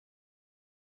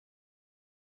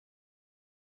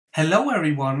Hello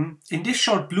everyone! In this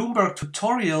short Bloomberg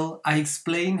tutorial, I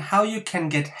explain how you can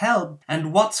get help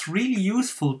and what's really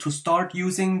useful to start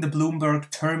using the Bloomberg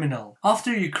Terminal.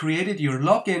 After you created your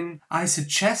login, I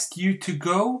suggest you to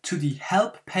go to the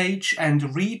help page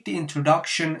and read the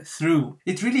introduction through.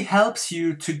 It really helps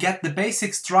you to get the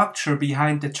basic structure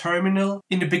behind the terminal.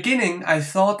 In the beginning, I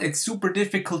thought it's super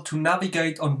difficult to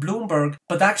navigate on Bloomberg,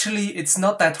 but actually it's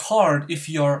not that hard if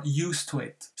you're used to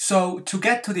it. So to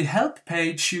get to the help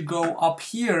page, you go up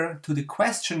here to the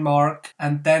question mark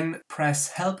and then press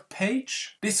help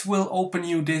page. This will open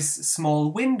you this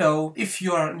small window. If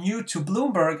you are new to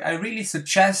Bloomberg, I really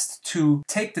suggest to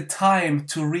take the time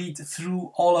to read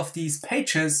through all of these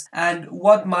pages, and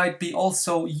what might be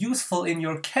also useful in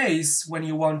your case when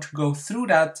you want to go through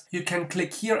that, you can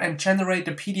click here and generate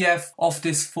a PDF of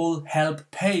this full help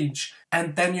page,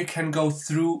 and then you can go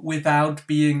through without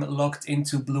being logged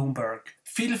into Bloomberg.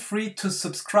 Feel free to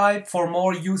subscribe for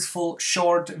more useful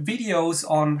short videos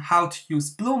on how to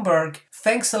use Bloomberg.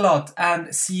 Thanks a lot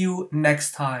and see you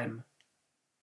next time.